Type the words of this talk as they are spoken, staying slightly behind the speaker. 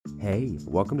Hey,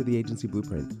 welcome to the Agency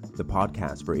Blueprint, the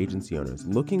podcast for agency owners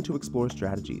looking to explore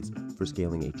strategies for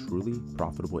scaling a truly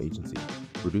profitable agency,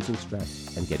 reducing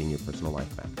stress, and getting your personal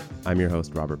life back. I'm your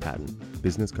host, Robert Patton,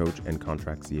 business coach and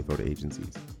contract CFO to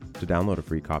agencies. To download a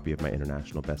free copy of my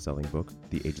international best-selling book,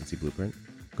 The Agency Blueprint,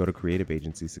 go to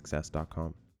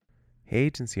creativeagencysuccess.com. Hey,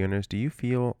 agency owners, do you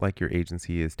feel like your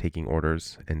agency is taking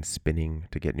orders and spinning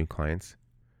to get new clients?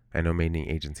 I know many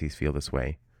agencies feel this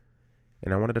way.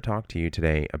 And I wanted to talk to you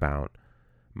today about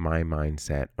my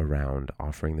mindset around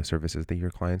offering the services that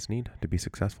your clients need to be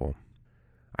successful.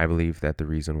 I believe that the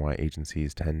reason why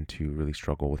agencies tend to really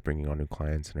struggle with bringing on new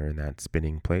clients and are in that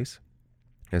spinning place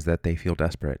is that they feel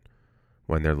desperate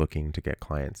when they're looking to get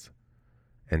clients.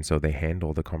 And so they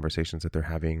handle the conversations that they're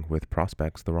having with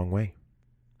prospects the wrong way,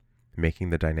 making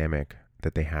the dynamic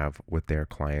that they have with their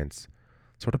clients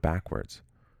sort of backwards.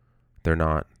 They're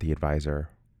not the advisor.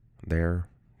 They're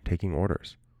taking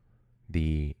orders.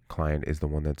 The client is the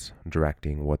one that's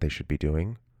directing what they should be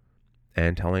doing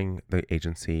and telling the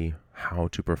agency how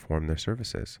to perform their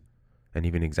services and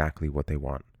even exactly what they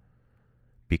want.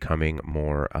 Becoming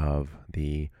more of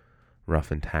the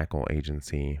rough and tackle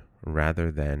agency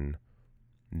rather than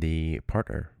the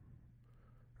partner,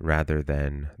 rather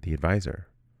than the advisor,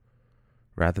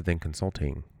 rather than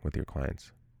consulting with your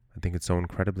clients. I think it's so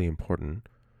incredibly important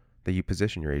that you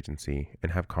position your agency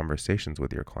and have conversations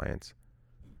with your clients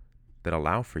that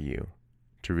allow for you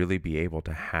to really be able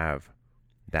to have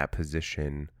that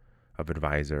position of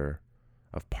advisor,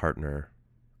 of partner,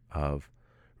 of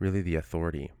really the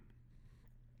authority.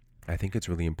 I think it's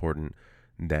really important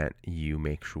that you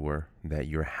make sure that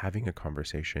you're having a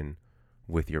conversation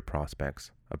with your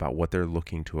prospects about what they're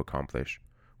looking to accomplish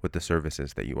with the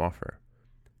services that you offer.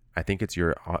 I think it's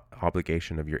your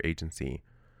obligation of your agency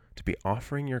to be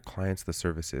offering your clients the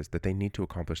services that they need to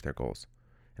accomplish their goals.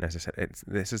 And as I said,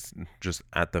 this is just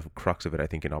at the crux of it, I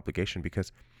think, an obligation,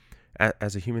 because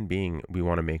as a human being, we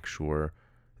want to make sure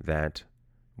that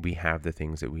we have the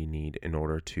things that we need in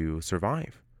order to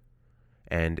survive.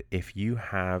 And if you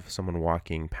have someone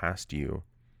walking past you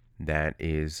that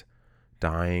is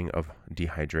dying of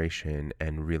dehydration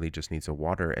and really just needs a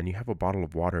water, and you have a bottle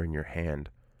of water in your hand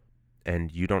and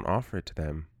you don't offer it to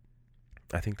them,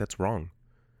 I think that's wrong.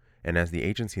 And as the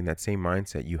agency, in that same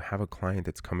mindset, you have a client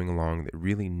that's coming along that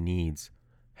really needs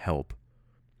help,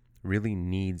 really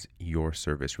needs your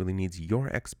service, really needs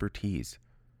your expertise.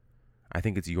 I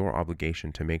think it's your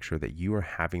obligation to make sure that you are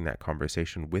having that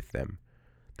conversation with them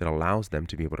that allows them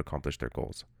to be able to accomplish their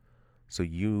goals. So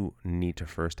you need to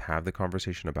first have the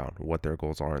conversation about what their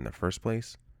goals are in the first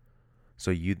place, so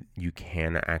you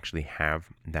can actually have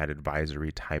that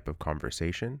advisory type of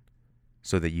conversation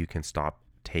so that you can stop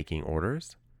taking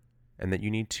orders. And that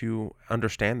you need to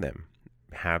understand them,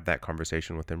 have that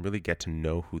conversation with them, really get to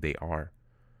know who they are,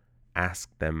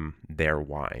 ask them their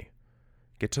why,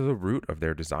 get to the root of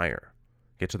their desire,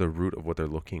 get to the root of what they're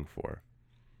looking for.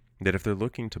 That if they're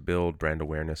looking to build brand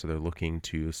awareness or they're looking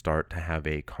to start to have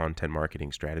a content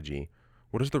marketing strategy,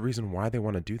 what is the reason why they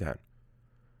want to do that?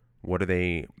 What are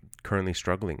they currently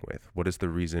struggling with? What is the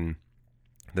reason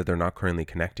that they're not currently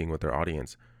connecting with their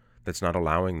audience that's not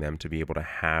allowing them to be able to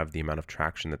have the amount of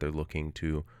traction that they're looking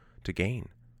to gain?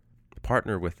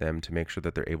 Partner with them to make sure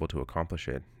that they're able to accomplish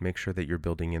it. Make sure that you're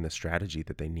building in the strategy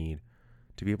that they need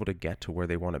to be able to get to where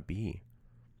they want to be.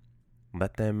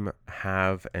 Let them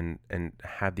have and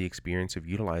have the experience of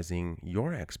utilizing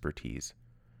your expertise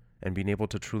and being able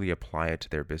to truly apply it to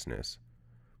their business.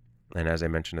 And as I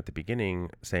mentioned at the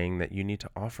beginning, saying that you need to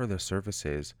offer the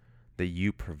services that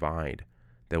you provide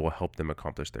that will help them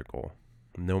accomplish their goal.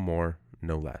 No more,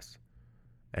 no less.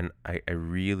 And I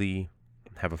really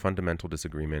have a fundamental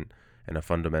disagreement and a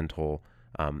fundamental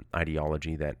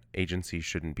ideology that agencies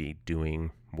shouldn't be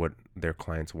doing what their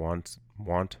clients want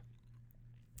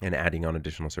and adding on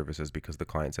additional services because the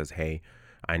client says, hey,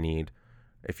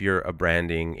 if you're a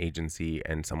branding agency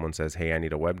and someone says, hey, I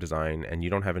need a web design, and you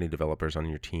don't have any developers on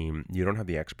your team, you don't have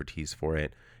the expertise for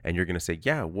it, and you're going to say,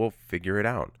 yeah, we'll figure it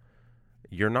out.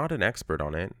 You're not an expert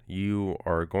on it. You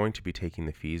are going to be taking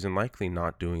the fees and likely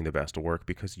not doing the best work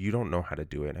because you don't know how to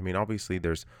do it. I mean, obviously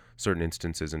there's certain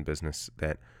instances in business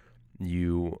that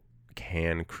you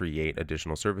can create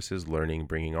additional services, learning,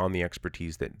 bringing on the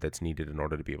expertise that's needed in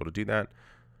order to be able to do that.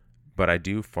 But I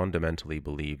do fundamentally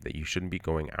believe that you shouldn't be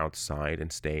going outside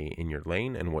and stay in your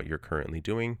lane and what you're currently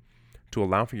doing to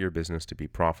allow for your business to be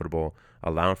profitable,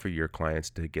 allow for your clients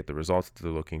to get the results that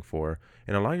they're looking for,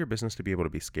 and allow your business to be able to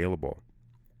be scalable.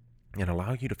 And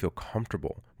allow you to feel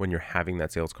comfortable when you're having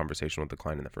that sales conversation with the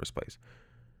client in the first place.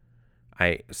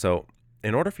 So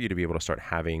in order for you to be able to start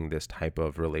having this type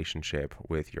of relationship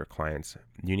with your clients,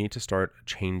 you need to start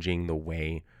changing the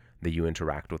way that you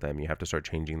interact with them. You have to start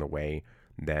changing the way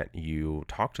that you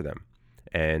talk to them.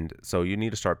 And so you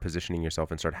need to start positioning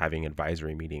yourself and start having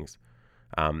advisory meetings.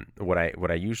 What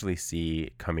I usually see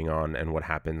coming on, and what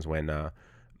happens when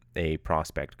a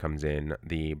prospect comes in,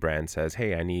 the brand says,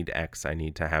 hey, I need X. I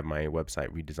need to have my website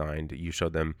redesigned. You show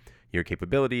them your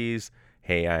capabilities.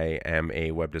 Hey, I am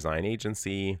a web design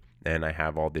agency and I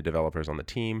have all the developers on the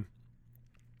team,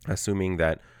 assuming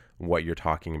that what you're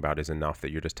talking about is enough,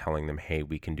 that you're just telling them, hey,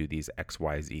 we can do these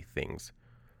XYZ things.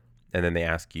 And then they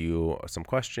ask you some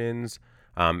questions.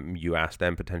 You ask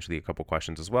them potentially a couple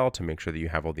questions as well to make sure that you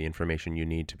have all the information you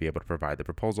need to be able to provide the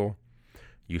proposal.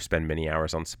 You spend many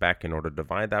hours on spec in order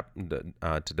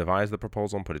to devise the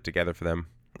proposal and put it together for them.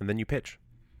 And then you pitch.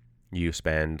 You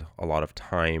spend a lot of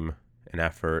time and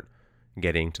effort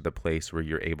getting to the place where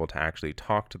you're able to actually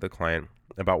talk to the client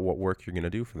about what work you're going to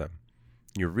do for them.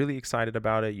 You're really excited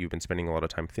about it. You've been spending a lot of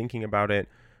time thinking about it,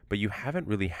 but you haven't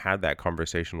really had that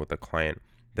conversation with the client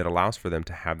that allows for them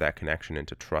to have that connection and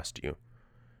to trust you.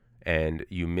 And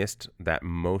you missed that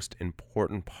most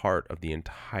important part of the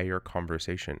entire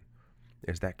conversation,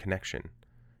 is that connection,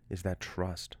 is that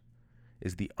trust,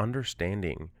 is the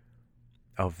understanding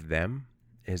of them,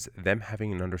 is them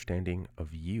having an understanding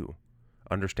of you,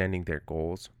 understanding their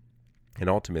goals, and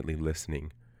ultimately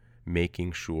listening,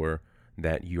 making sure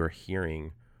that you're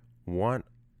hearing what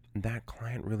that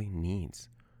client really needs,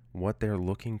 what they're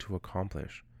looking to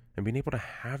accomplish, and being able to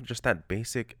have just that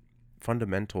basic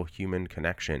fundamental human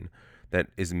connection that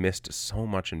is missed so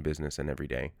much in business and every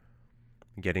day.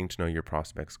 Getting to know your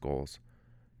prospect's goals,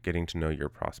 getting to know your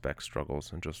prospect's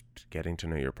struggles, and just getting to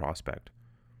know your prospect.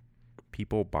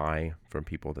 People buy from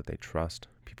people that they trust.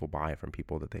 People buy from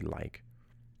people that they like.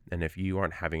 And if you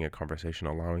aren't having a conversation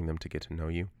allowing them to get to know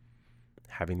you,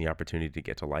 having the opportunity to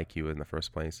get to like you in the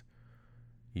first place,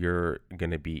 you're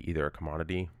going to be either a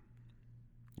commodity,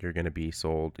 you're going to be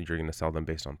sold, you're going to sell them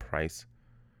based on price.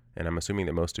 And I'm assuming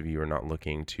that most of you are not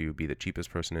looking to be the cheapest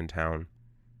person in town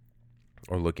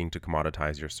or looking to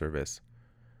commoditize your service.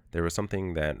 There was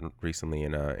something that recently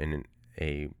in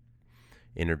a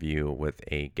interview with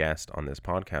a guest on this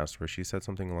podcast where she said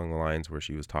something along the lines where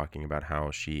she was talking about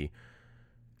how she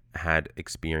had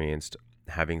experienced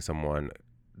having someone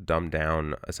dumb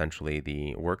down essentially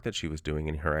the work that she was doing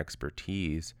and her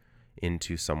expertise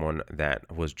into someone that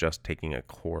was just taking a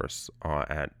course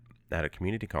at a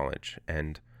community college.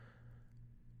 And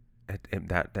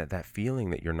that feeling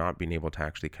that you're not being able to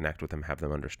actually connect with them, have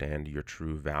them understand your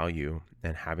true value,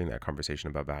 and having that conversation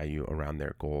about value around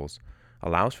their goals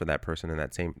allows for that person, and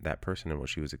that person and what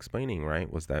she was explaining,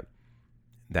 right, was that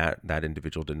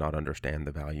individual did not understand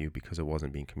the value because it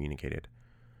wasn't being communicated.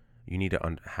 You need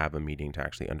to have a meeting to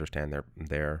actually understand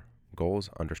their goals,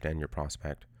 understand your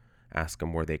prospect, ask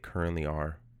them where they currently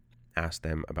are, ask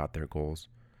them about their goals,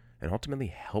 and ultimately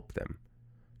help them.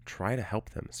 Try to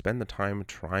help them. Spend the time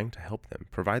trying to help them.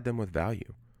 Provide them with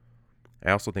value.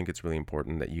 I also think it's really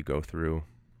important that you go through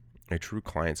a true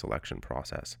client selection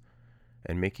process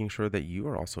and making sure that you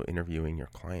are also interviewing your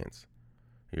clients,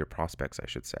 your prospects, I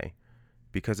should say,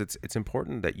 because it's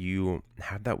important that you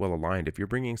have that well aligned. If you're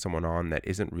bringing someone on that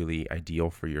isn't really ideal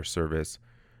for your service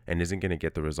and isn't going to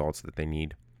get the results that they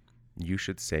need, you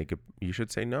should say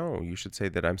no. You should say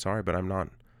that I'm sorry, but I'm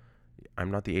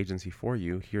not the agency for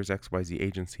you. Here's XYZ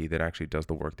agency that actually does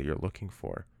the work that you're looking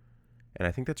for. And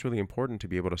I think that's really important to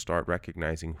be able to start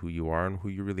recognizing who you are and who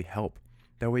you really help.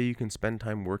 That way you can spend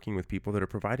time working with people that are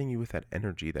providing you with that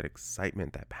energy, that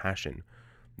excitement, that passion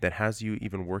that has you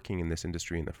even working in this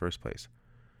industry in the first place.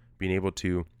 Being able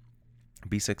to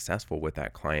be successful with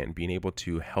that client, being able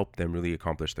to help them really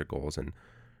accomplish their goals, and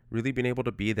really being able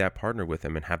to be that partner with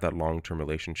them and have that long-term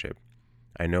relationship.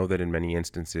 I know that in many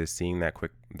instances, seeing that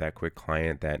quick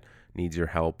client that needs your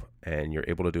help and you're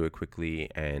able to do it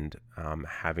quickly, and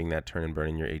having that turn and burn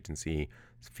in your agency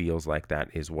feels like that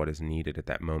is what is needed at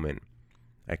that moment.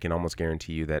 I can almost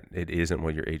guarantee you that it isn't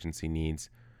what your agency needs,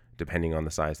 depending on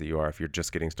the size that you are. If you're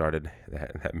just getting started,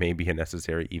 that may be a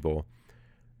necessary evil.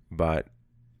 But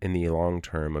in the long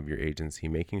term of your agency,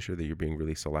 making sure that you're being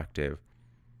really selective,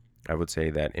 I would say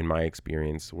that in my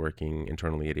experience working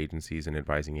internally at agencies and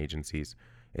advising agencies,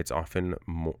 it's often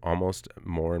almost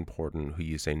more important who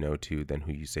you say no to than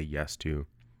who you say yes to.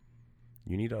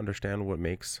 You need to understand what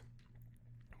makes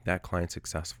that client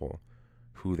successful,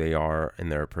 who they are in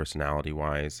their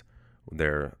personality-wise,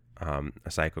 their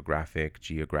psychographic,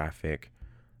 geographic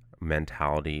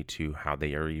mentality to how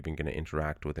they are even going to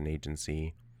interact with an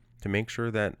agency, to make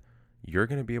sure that you're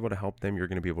going to be able to help them. You're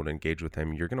going to be able to engage with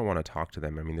them. You're going to want to talk to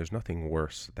them. I mean, there's nothing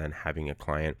worse than having a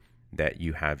client that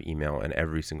you have email and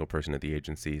every single person at the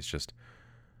agency is just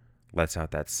lets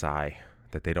out that sigh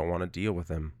that they don't want to deal with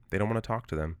them. They don't want to talk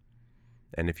to them.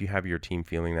 And if you have your team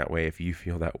feeling that way, if you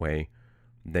feel that way,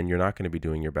 then you're not going to be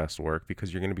doing your best work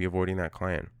because you're going to be avoiding that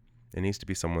client. It needs to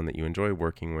be someone that you enjoy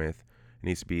working with. It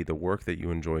needs to be the work that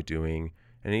you enjoy doing.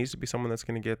 And it needs to be someone that's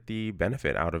going to get the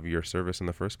benefit out of your service in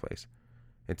the first place.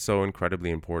 It's so incredibly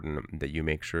important that you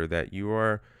make sure that you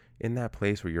are in that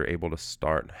place where you're able to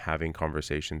start having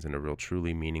conversations in a real,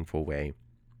 truly meaningful way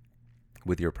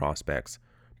with your prospects,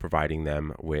 providing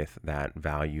them with that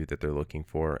value that they're looking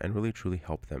for and really, truly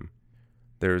help them.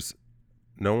 There's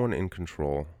no one in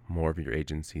control more of your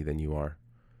agency than you are.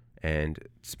 And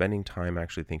spending time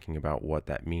actually thinking about what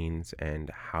that means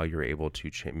and how you're able to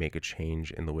make a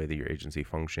change in the way that your agency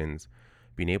functions,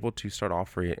 being able to start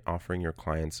offering your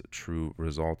clients true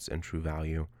results and true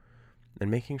value, and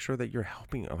making sure that you're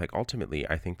helping. Like, ultimately,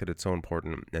 I think that it's so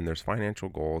important. And there's financial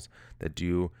goals that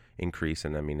do increase.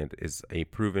 And I mean, it is a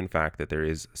proven fact that there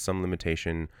is some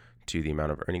limitation to the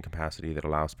amount of earning capacity that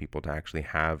allows people to actually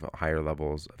have higher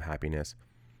levels of happiness.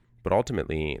 But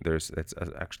ultimately, it's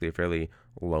actually a fairly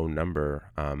low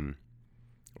number on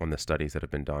the studies that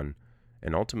have been done.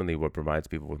 And ultimately, what provides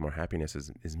people with more happiness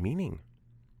is meaning.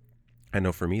 I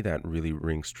know for me that really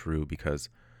rings true because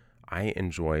I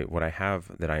enjoy what I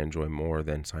have that I enjoy more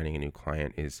than signing a new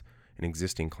client is an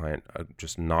existing client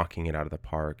just knocking it out of the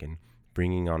park and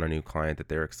bringing on a new client that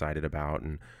they're excited about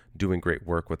and doing great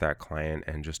work with that client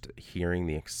and just hearing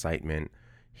the excitement,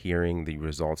 hearing the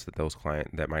results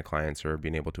that my clients are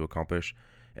being able to accomplish.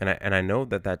 And I know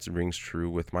that rings true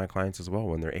with my clients as well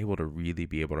when they're able to really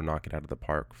be able to knock it out of the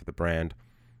park for the brand.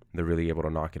 They're really able to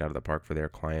knock it out of the park for their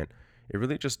client. It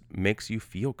really just makes you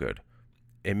feel good.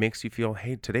 It makes you feel,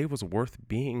 hey, today was worth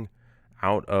being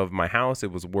out of my house.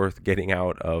 It was worth getting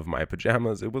out of my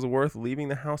pajamas. It was worth leaving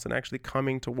the house and actually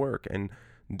coming to work and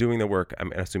doing the work.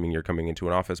 I'm assuming you're coming into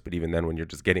an office, but even then when you're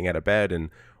just getting out of bed and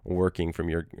working from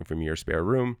your spare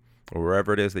room or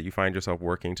wherever it is that you find yourself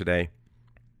working today,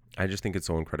 I just think it's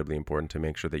so incredibly important to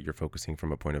make sure that you're focusing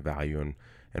from a point of value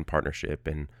and partnership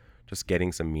and just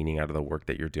getting some meaning out of the work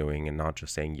that you're doing and not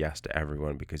just saying yes to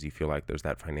everyone because you feel like there's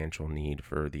that financial need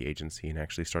for the agency and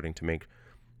actually starting to make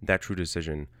that true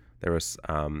decision. There was,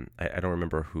 I don't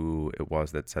remember who it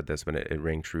was that said this, but it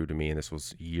rang true to me. And this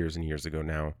was years and years ago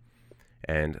now.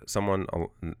 And someone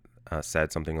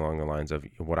said something along the lines of,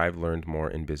 what I've learned more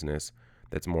in business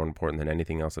that's more important than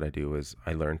anything else that I do is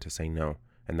I learned to say no.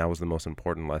 And that was the most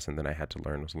important lesson that I had to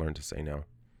learn, was learn to say no.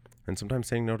 And sometimes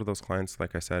saying no to those clients,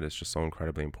 like I said, is just so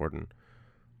incredibly important.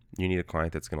 You need a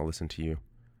client that's going to listen to you.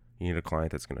 You need a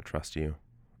client that's going to trust you.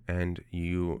 And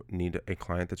you need a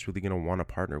client that's really going to want to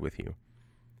partner with you,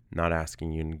 not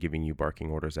asking you and giving you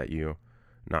barking orders at you,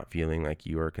 not feeling like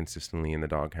you are consistently in the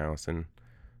doghouse, and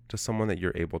just someone that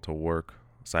you're able to work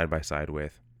side by side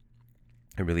with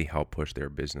and really help push their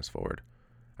business forward.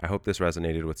 I hope this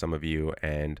resonated with some of you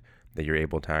and that you're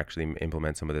able to actually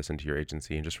implement some of this into your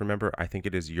agency. And just remember, I think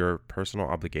it is your personal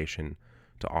obligation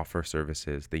to offer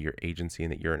services that your agency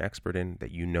and that you're an expert in,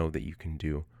 that you know that you can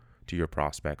do to your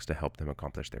prospects to help them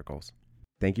accomplish their goals.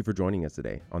 Thank you for joining us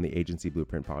today on the Agency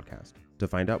Blueprint Podcast. To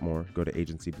find out more, go to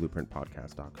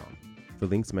agencyblueprintpodcast.com. For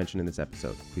links mentioned in this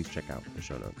episode, please check out the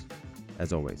show notes.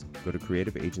 As always, go to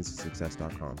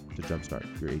creativeagencysuccess.com to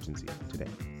jumpstart your agency today.